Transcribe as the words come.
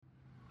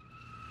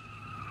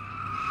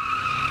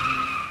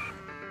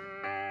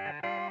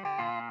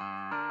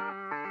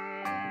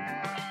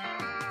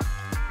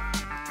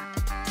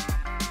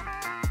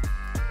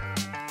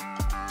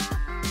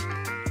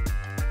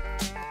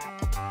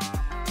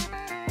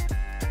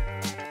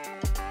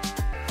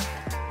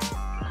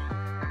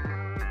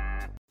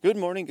Good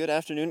morning, good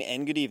afternoon,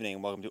 and good evening,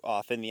 and welcome to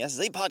Off in the S,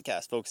 a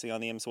podcast focusing on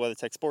the IMSA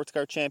WeatherTech Sports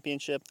Car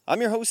Championship. I'm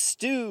your host,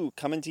 Stu,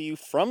 coming to you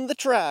from the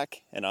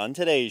track, and on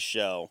today's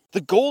show, the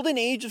golden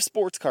age of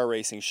sports car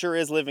racing sure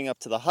is living up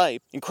to the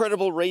hype.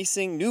 Incredible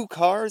racing, new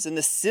cars, and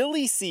the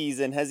silly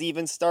season has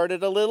even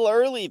started a little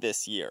early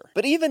this year.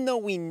 But even though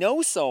we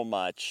know so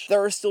much,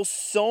 there are still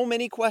so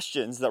many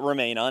questions that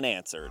remain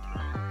unanswered.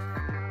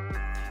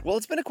 Well,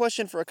 it's been a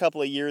question for a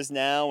couple of years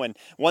now, and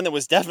one that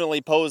was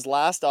definitely posed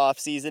last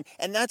off-season,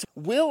 and that's,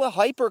 will a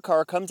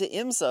hypercar come to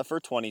IMSA for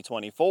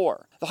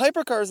 2024? The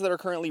hypercars that are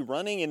currently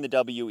running in the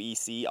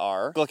WEC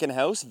are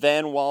Glickenhaus,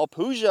 Van Wall,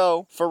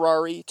 Peugeot,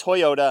 Ferrari,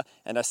 Toyota,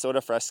 and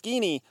Isotta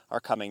Fraschini are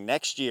coming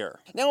next year.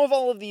 Now, of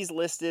all of these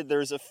listed,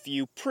 there's a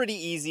few pretty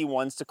easy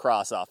ones to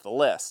cross off the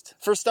list.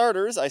 For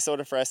starters,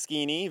 Isotta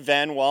Fraschini,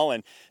 Van Wall,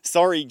 and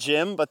sorry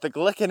Jim, but the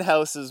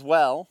Glickenhaus as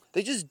well.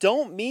 They just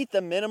don't meet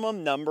the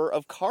minimum number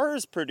of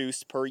cars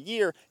produced per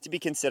year to be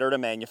considered a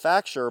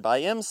manufacturer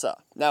by IMSA.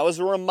 Now, as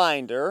a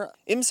reminder,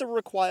 IMSA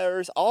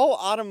requires all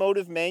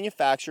automotive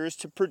manufacturers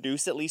to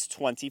produce at least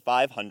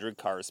 2,500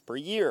 cars per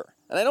year.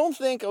 And I don't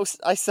think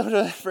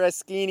Isotta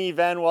Fraschini,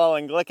 Van Wall,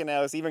 and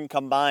Glickenhaus even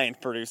combined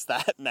produce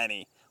that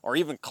many, or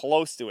even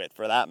close to it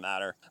for that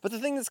matter. But the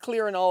thing that's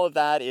clear in all of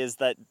that is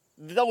that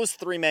those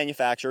three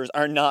manufacturers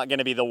are not going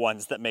to be the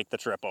ones that make the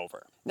trip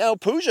over. Now,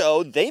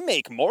 Peugeot, they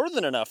make more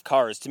than enough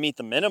cars to meet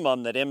the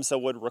minimum that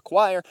IMSA would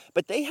require,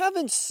 but they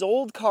haven't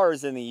sold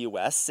cars in the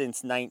US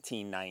since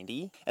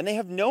 1990, and they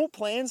have no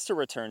plans to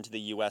return to the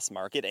US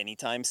market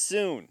anytime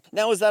soon.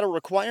 Now, is that a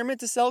requirement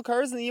to sell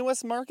cars in the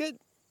US market?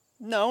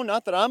 No,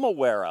 not that I'm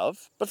aware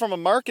of. But from a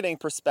marketing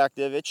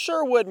perspective, it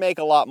sure would make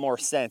a lot more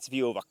sense if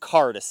you have a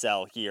car to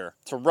sell here,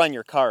 to run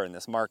your car in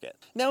this market.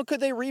 Now, could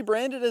they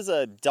rebrand it as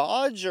a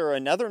Dodge or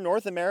another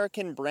North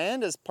American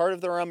brand as part of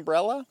their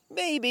umbrella?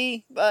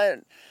 Maybe,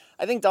 but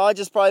I think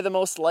Dodge is probably the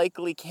most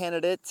likely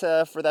candidate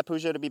for that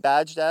Peugeot to be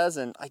badged as,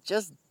 and I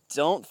just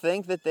don't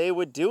think that they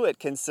would do it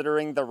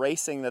considering the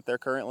racing that they're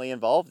currently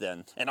involved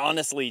in. And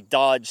honestly,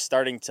 Dodge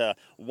starting to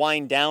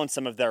wind down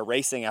some of their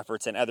racing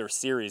efforts in other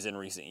series in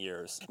recent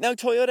years. Now,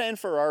 Toyota and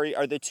Ferrari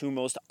are the two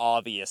most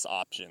obvious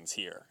options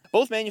here.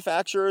 Both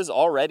manufacturers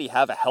already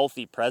have a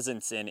healthy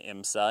presence in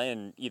IMSA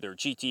in either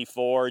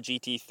GT4,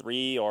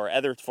 GT3, or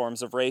other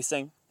forms of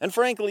racing. And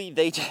frankly,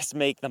 they just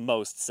make the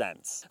most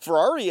sense.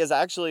 Ferrari has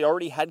actually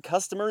already had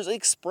customers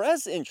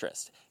express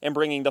interest in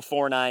bringing the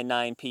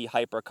 499P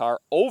hypercar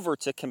over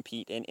to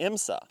compete in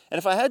IMSA. And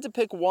if I had to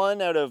pick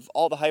one out of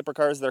all the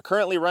hypercars that are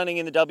currently running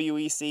in the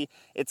WEC,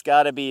 it's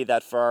got to be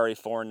that Ferrari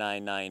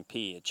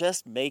 499P. It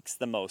just makes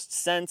the most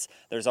sense.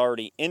 There's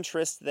already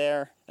interest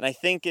there. And I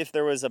think if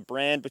there was a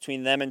brand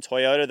between them and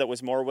Toyota that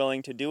was more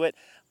willing to do it,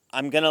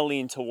 I'm going to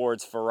lean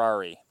towards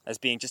Ferrari as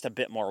being just a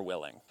bit more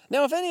willing.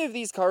 Now, if any of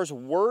these cars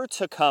were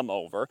to come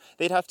over,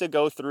 they'd have to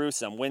go through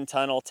some wind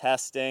tunnel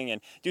testing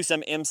and do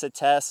some IMSA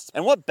tests.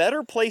 And what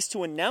better place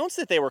to announce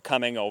that they were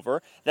coming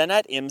over than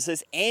at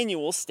IMSA's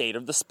annual State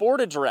of the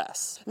Sport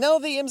Address? Now,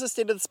 the IMSA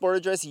State of the Sport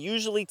Address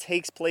usually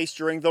takes place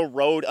during the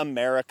Road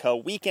America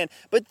weekend,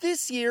 but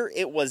this year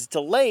it was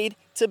delayed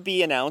to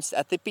be announced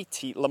at the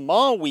Petit Le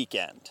Mans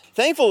weekend.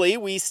 Thankfully,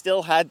 we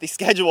still had the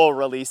schedule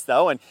released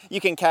though, and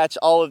you can catch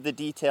all of the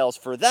details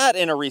for that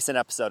in a recent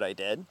episode I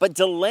did. But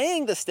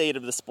delaying the State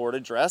of the Sport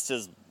Address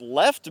has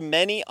left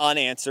many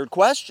unanswered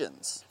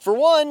questions. For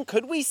one,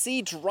 could we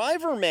see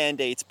driver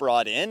mandates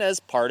brought in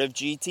as part of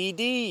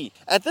GTD?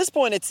 At this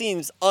point, it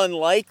seems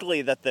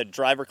unlikely that the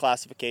driver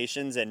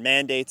classifications and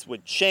mandates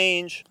would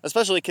change,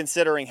 especially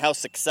considering how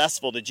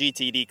successful the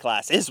GTD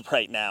class is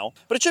right now.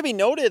 But it should be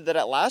noted that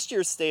at last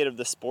year's State of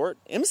the Sport,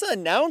 IMSA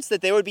announced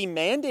that they would be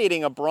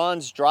mandating a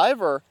bronze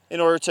driver in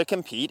order to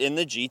compete in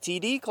the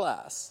GTD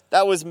class.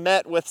 That was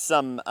met with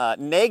some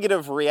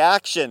negative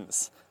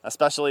reactions,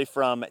 especially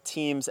from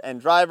teams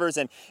and drivers,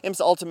 and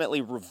IMSA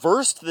ultimately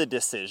reversed the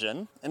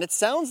decision, and it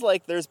sounds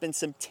like there's been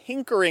some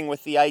tinkering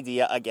with the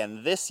idea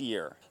again this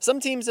year. Some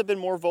teams have been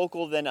more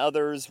vocal than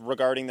others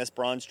regarding this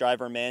bronze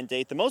driver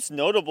mandate. The most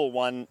notable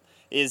one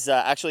is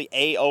actually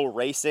AO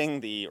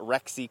Racing, the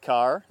Rexy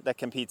car that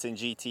competes in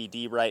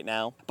GTD right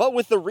now. But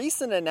with the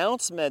recent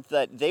announcement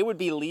that they would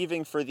be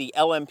leaving for the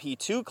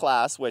LMP2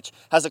 class, which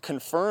has a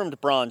confirmed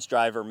bronze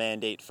driver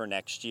mandate for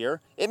next year,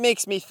 it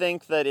makes me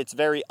think that it's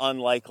very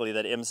unlikely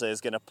that IMSA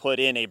is going to put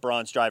in a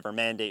bronze driver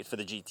mandate for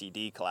the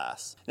GTD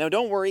class. Now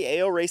don't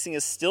worry, AO Racing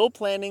is still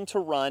planning to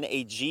run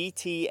a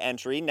GT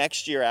entry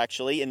next year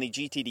actually in the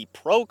GTD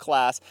Pro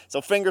class, so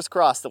fingers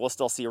crossed that we'll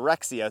still see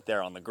Rexy out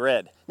there on the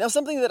grid. Now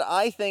something that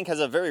I think has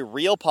a very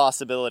real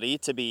possibility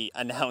to be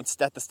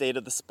announced at the State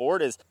of the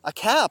Sport is a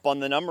cap on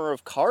the number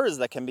of cars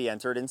that can be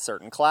entered in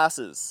certain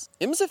classes.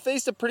 IMSA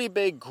faced a pretty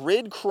big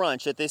grid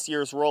crunch at this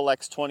year's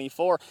Rolex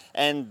 24,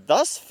 and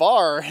thus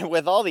far,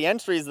 with all the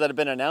entries that have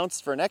been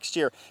announced for next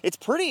year, it's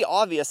pretty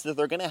obvious that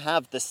they're going to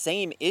have the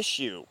same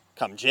issue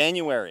come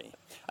January.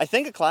 I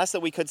think a class that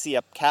we could see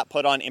a cap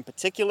put on in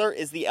particular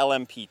is the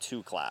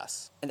LMP2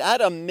 class. And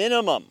at a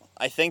minimum,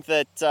 I think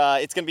that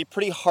it's going to be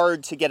pretty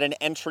hard to get an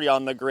entry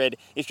on the grid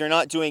if you're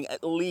not doing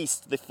at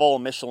least the full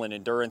Michelin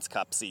Endurance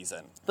Cup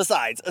season.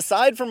 Besides,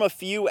 aside from a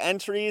few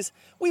entries,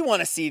 we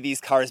want to see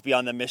these cars be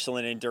on the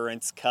Michelin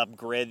Endurance Cup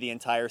grid the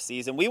entire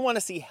season. We want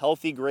to see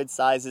healthy grid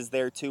sizes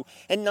there too,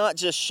 and not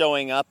just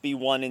showing up, be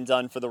one and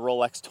done for the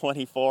Rolex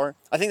 24.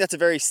 I think that's a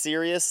very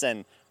serious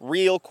and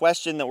real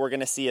question that we're going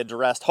to see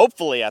addressed,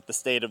 hopefully, at the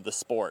State of the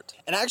Sport.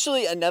 And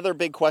actually, another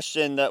big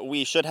question that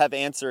we should have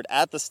answered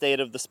at the State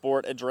of the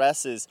Sport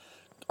address is,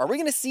 are we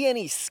going to see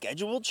any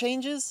schedule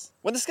changes?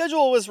 When the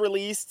schedule was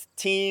released,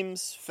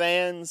 teams,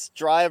 fans,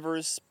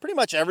 drivers, pretty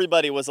much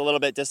everybody was a little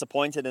bit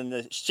disappointed in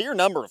the sheer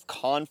number of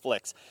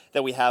conflicts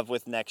that we have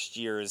with next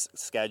year's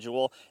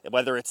schedule.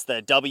 Whether it's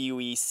the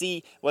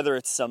WEC, whether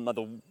it's some of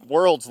the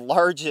world's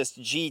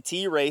largest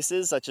GT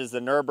races, such as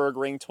the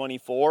Nürburgring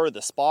 24,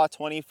 the Spa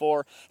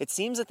 24, it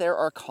seems that there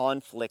are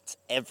conflicts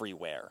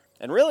everywhere.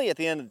 And really, at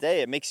the end of the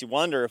day, it makes you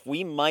wonder if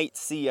we might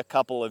see a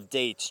couple of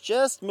dates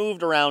just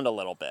moved around a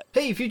little bit.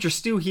 Hey, Future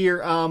Stu here.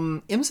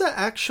 IMSA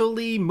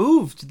actually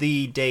moved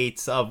the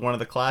dates of one of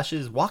the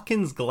clashes.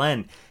 Watkins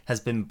Glen has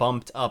been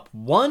bumped up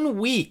 1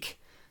 week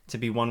to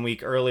be 1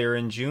 week earlier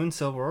in June,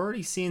 so we're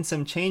already seeing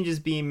some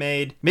changes being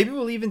made. Maybe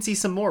we'll even see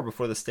some more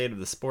before the State of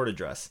the Sport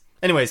address.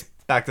 Anyways,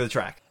 back to the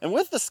track. And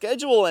with the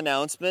schedule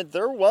announcement,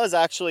 there was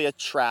actually a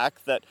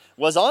track that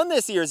was on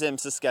this year's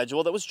IMSA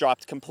schedule that was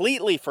dropped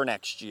completely for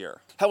next year.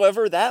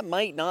 However, that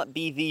might not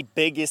be the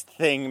biggest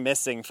thing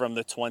missing from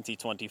the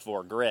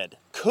 2024 grid.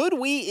 Could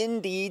we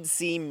indeed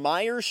see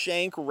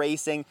Meyer-Shank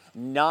Racing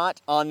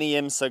not on the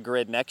IMSA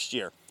grid next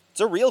year?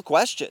 It's a real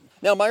question.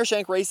 Now,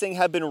 Meyer-Shank Racing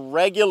have been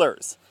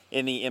regulars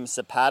in the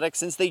IMSA paddock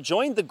since they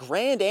joined the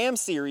Grand Am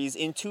Series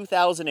in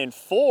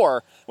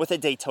 2004 with a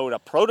Daytona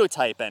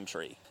prototype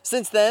entry.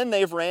 Since then,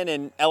 they've ran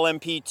in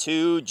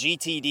LMP2,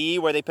 GTD,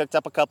 where they picked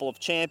up a couple of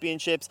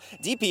championships,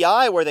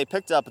 DPI, where they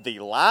picked up the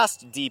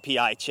last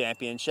DPI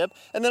championship,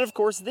 and then, of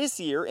course, this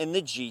year in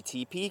the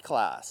GTP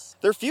class.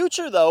 Their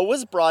future, though,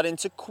 was brought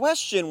into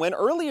question when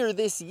earlier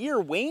this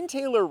year, Wayne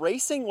Taylor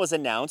Racing was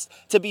announced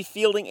to be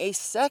fielding a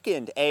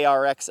second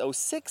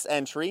ARX-06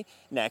 entry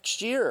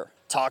next year.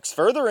 Talks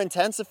further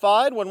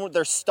intensified when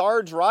their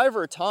star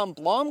driver, Tom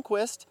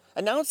Blomqvist,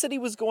 announced that he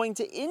was going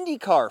to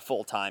IndyCar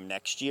full-time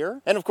next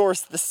year. And of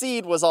course, the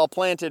seed was all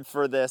planted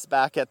for this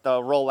back at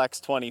the Rolex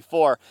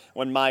 24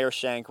 when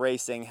Meyer-Shank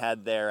Racing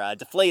had their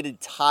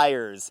deflated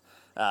tires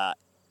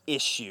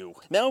issue.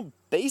 Now,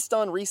 based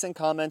on recent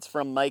comments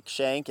from Mike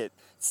Shank, it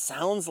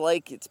sounds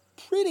like it's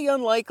pretty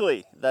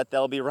unlikely that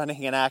they'll be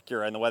running an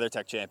Acura in the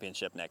WeatherTech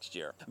Championship next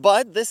year.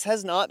 But this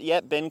has not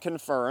yet been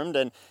confirmed,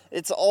 and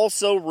it's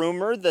also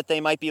rumored that they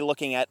might be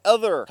looking at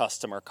other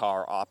customer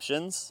car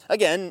options.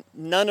 Again,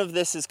 none of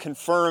this is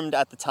confirmed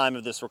at the time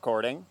of this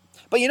recording.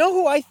 But you know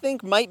who I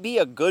think might be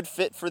a good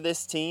fit for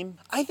this team?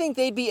 I think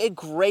they'd be a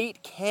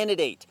great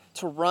candidate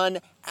to run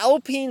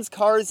Alpine's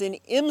cars in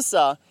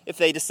IMSA if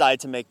they decide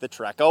to make the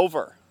trek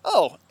over.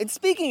 Oh, and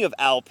speaking of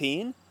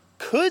Alpine,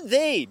 could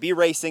they be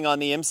racing on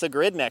the IMSA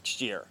grid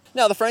next year?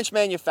 Now, the French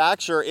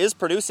manufacturer is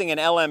producing an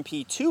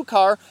LMP2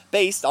 car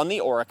based on the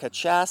Oreca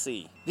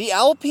chassis. The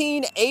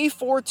Alpine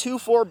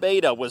A424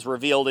 Beta was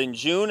revealed in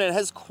June and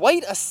has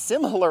quite a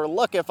similar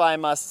look, if I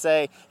must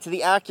say, to the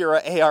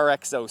Acura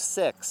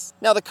ARX-06.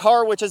 Now, the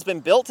car, which has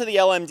been built to the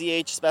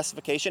LMDH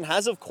specification,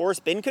 has of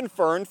course been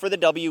confirmed for the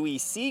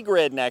WEC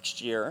grid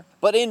next year,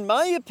 but in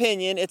my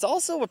opinion, it's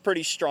also a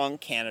pretty strong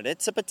candidate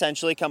to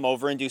potentially come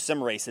over and do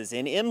some races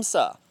in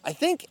IMSA. I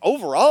think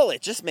overall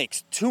it just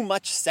makes too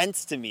much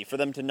sense to me for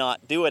them to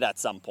not do it at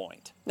some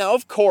point. Now,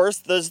 of course,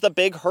 there's the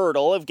big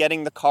hurdle of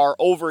getting the car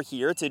over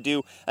here to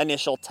do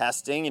initial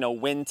testing,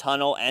 wind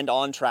tunnel and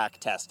on-track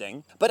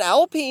testing. But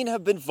Alpine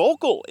have been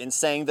vocal in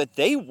saying that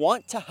they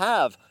want to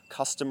have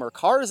customer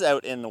cars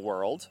out in the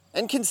world.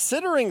 And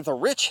considering the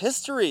rich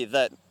history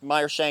that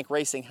Meyer-Shank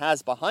Racing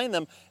has behind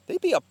them, they'd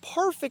be a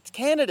perfect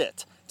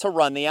candidate to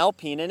run the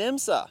Alpine in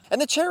IMSA. And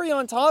the cherry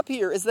on top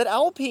here is that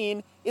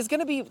Alpine is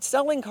going to be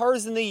selling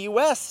cars in the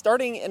US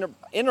starting in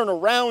and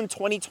around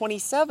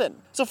 2027.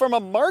 So from a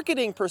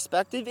marketing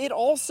perspective, it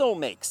also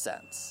makes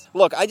sense.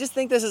 Look, I just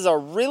think this is a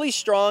really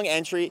strong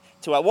entry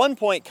to at one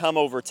point come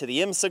over to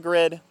the IMSA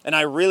grid, and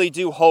I really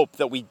do hope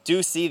that we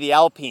do see the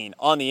Alpine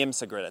on the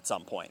IMSA grid at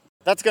some point.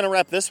 That's going to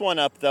wrap this one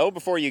up, though.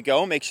 Before you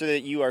go, make sure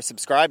that you are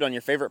subscribed on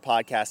your favorite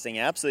podcasting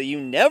app so that you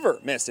never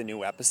miss a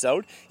new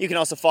episode. You can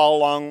also follow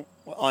along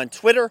on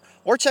Twitter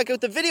or check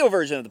out the video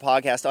version of the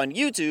podcast on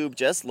YouTube.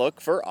 Just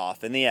look for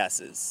Off in the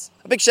S's.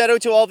 A big shout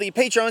out to all the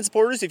Patreon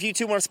supporters. If you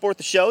too want to support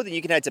the show, then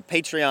you can head to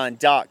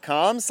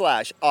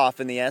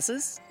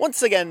patreon.com/offinthes's.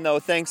 Once again, though,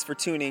 thanks for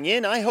tuning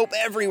in. I hope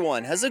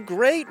everyone has a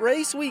great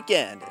race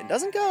weekend and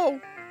doesn't go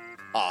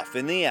off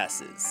in the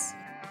S's.